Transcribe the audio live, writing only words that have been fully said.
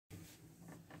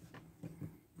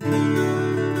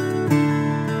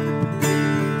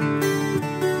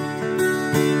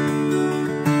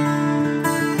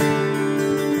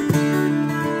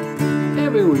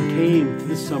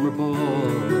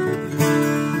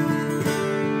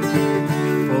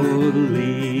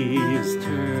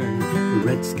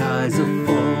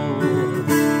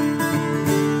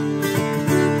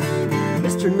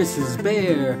foxes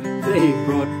bare, they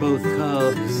brought both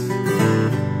cubs.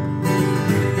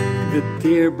 The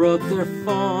deer brought their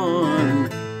fawn,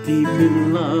 deep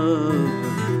in love.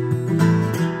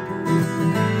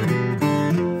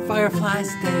 Fireflies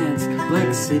danced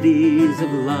like cities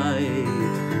of light,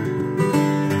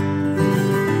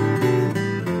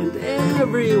 and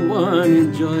everyone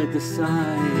enjoyed the sight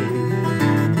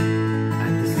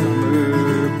at the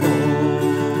summer ball.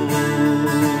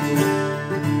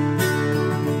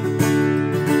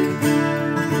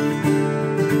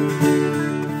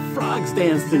 Frogs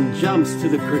danced in jumps to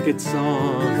the cricket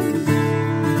songs.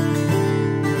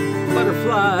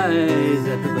 Butterflies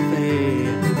at the buffet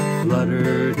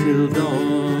flutter till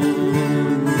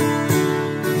dawn.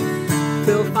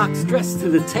 Bill Fox dressed to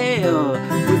the tail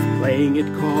was playing it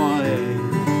coy.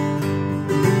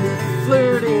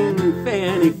 Flirting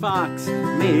Fanny Fox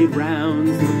made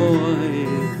rounds of the boys.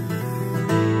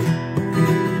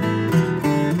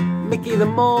 Mickey the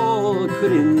mole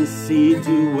couldn't see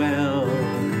too well,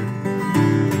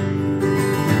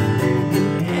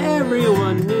 and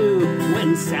everyone knew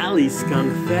when Sally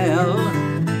Skunk fell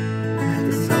at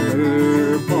the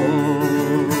summer ball.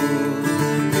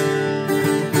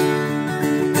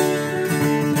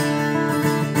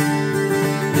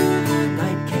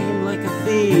 Night came like a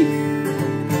thief,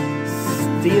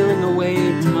 stealing away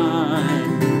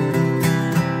time.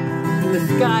 In the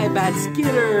sky bat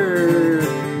skitter,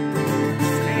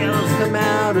 snails come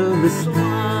out of the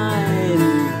slime.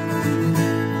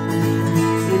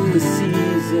 In the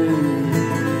season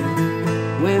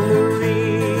when the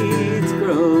reeds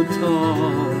grow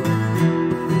tall,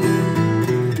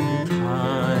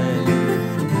 time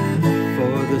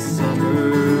for the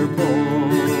summer ball.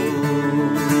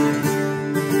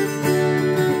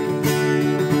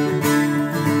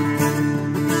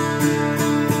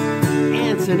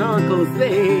 Aunts and uncles,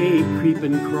 they creep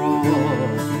and crawl.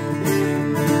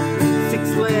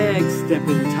 6 legs step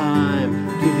in time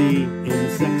to the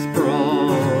insects' brawl.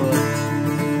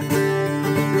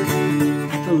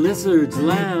 At the lizards'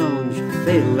 lounge,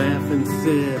 they laugh and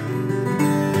sip,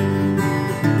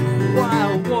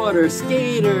 while water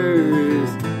skaters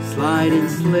slide and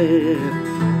slip.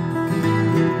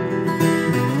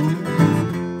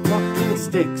 Walking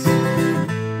sticks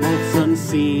waltz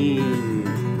unseen,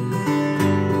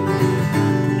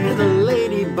 and the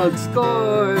ladybug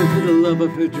scores for the love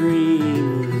of her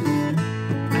dreams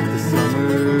at the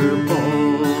summer ball.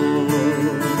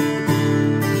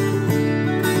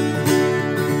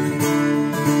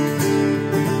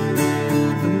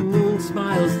 The moon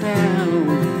smiles down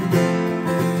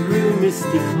through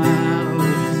misty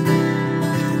clouds,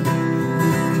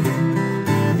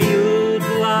 field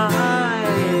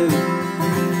live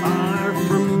far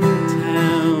from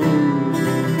town.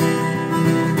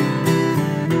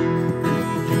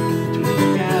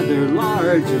 Gather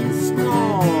large and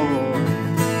small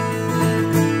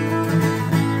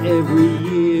every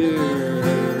year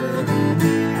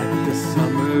at the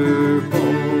summer ball.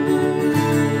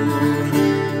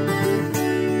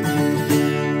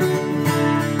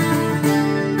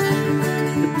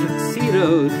 The tuxedo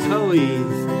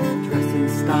toadies dress in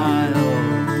style,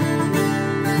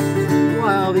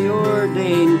 while the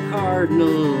ordained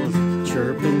cardinals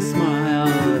chirp and smile.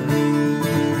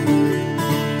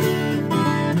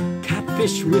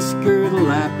 Catfish whisker the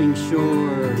lapping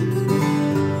shore,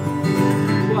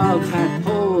 while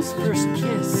tadpoles first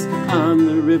kiss on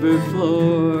the river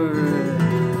floor.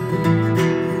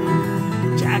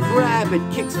 Jack Rabbit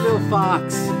kicks Bill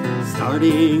Fox,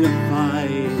 starting a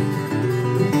fight.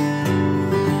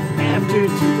 After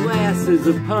 2 glasses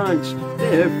of punch,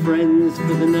 they're friends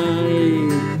for the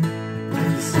night at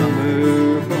the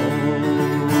summer ball.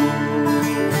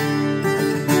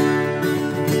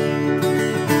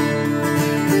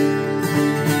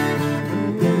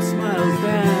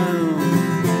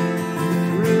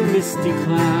 Misty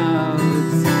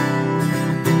clouds,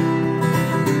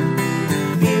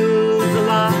 fields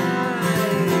alive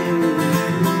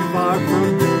far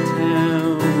from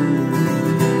town.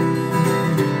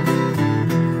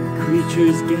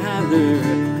 Creatures gather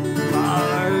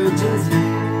large and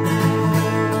small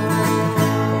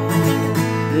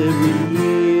every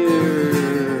year.